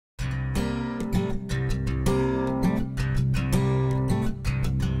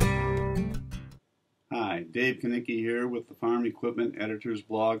Hi, Dave Kanicki here with the Farm Equipment Editor's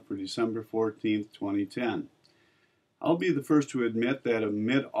Blog for December 14th, 2010. I'll be the first to admit that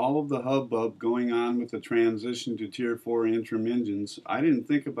amid all of the hubbub going on with the transition to Tier 4 interim engines, I didn't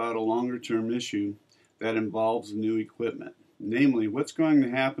think about a longer-term issue that involves new equipment. Namely, what's going to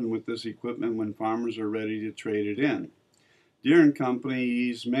happen with this equipment when farmers are ready to trade it in. Deere &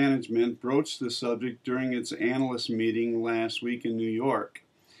 Company's management broached the subject during its analyst meeting last week in New York.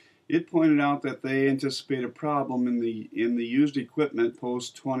 It pointed out that they anticipate a problem in the used equipment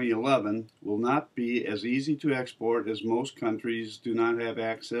post-2011 will not be as easy to export as most countries do not have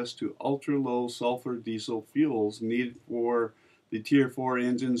access to ultra-low sulfur diesel fuels needed for the Tier 4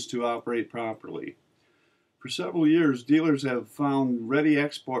 engines to operate properly. For several years, dealers have found ready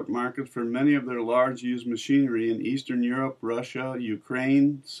export markets for many of their large used machinery in Eastern Europe, Russia,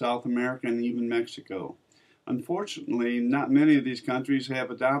 Ukraine, South America, and even Mexico. Unfortunately, not many of these countries have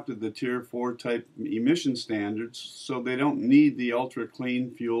adopted the Tier 4 type emission standards, so they don't need the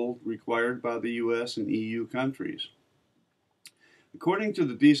ultra-clean fuel required by the US and EU countries. According to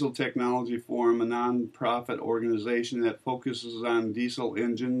the Diesel Technology Forum, a non-profit organization that focuses on diesel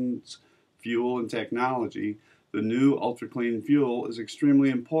engines, fuel, and technology, the new ultra-clean fuel is extremely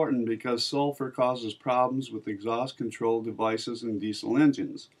important because sulfur causes problems with exhaust control devices in diesel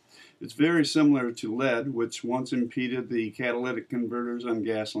engines. It's very similar to lead, which once impeded the catalytic converters on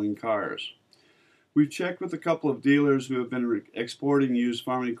gasoline cars. We've checked with a couple of dealers who have been exporting used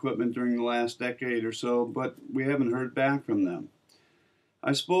farm equipment during the last decade or so, but we haven't heard back from them.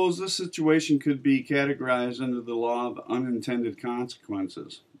 I suppose this situation could be categorized under the law of unintended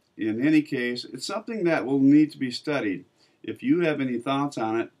consequences. In any case, it's something that will need to be studied. If you have any thoughts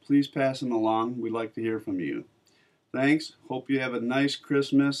on it, please pass them along. We'd like to hear from you. Thanks. Hope you have a nice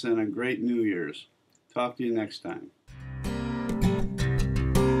Christmas and a great New Year's. Talk to you next time.